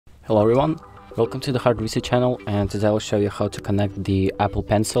Hello everyone, welcome to the Hard Reset channel, and today I'll show you how to connect the Apple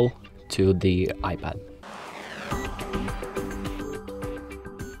Pencil to the iPad.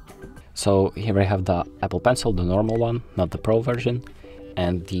 So here I have the Apple Pencil, the normal one, not the Pro version,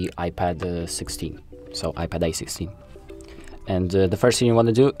 and the iPad 16, so iPad A16. And the first thing you want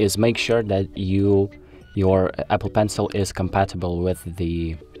to do is make sure that your Apple Pencil is compatible with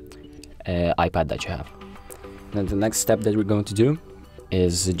the iPad that you have. Then the next step that we're going to do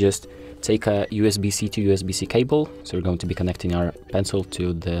is just take a USB-C to USB-C cable. So we're going to be connecting our pencil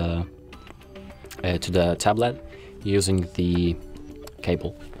to the tablet using the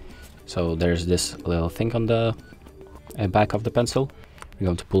cable. So there's this little thing on the back of the pencil. We're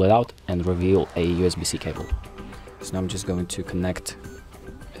going to pull it out and reveal a USB-C cable. So now I'm just going to connect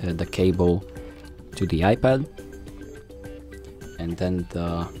the cable to the iPad and then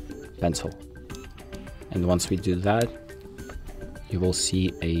the pencil. And once we do that, you will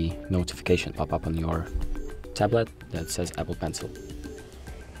see a notification pop up on your tablet that says Apple Pencil.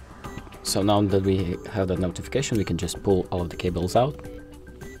 So now that we have that notification, we can just pull all of the cables out.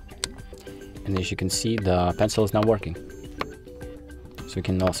 And as you can see, the pencil is now working. So you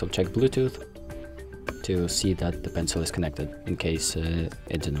can also check Bluetooth to see that the pencil is connected in case it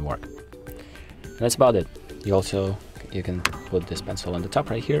didn't work. And that's about it. You can put this pencil on the top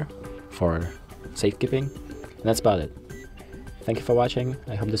right here for safekeeping. And that's about it. Thank you for watching.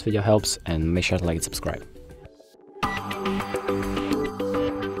 I hope this video helps, and make sure to like and subscribe.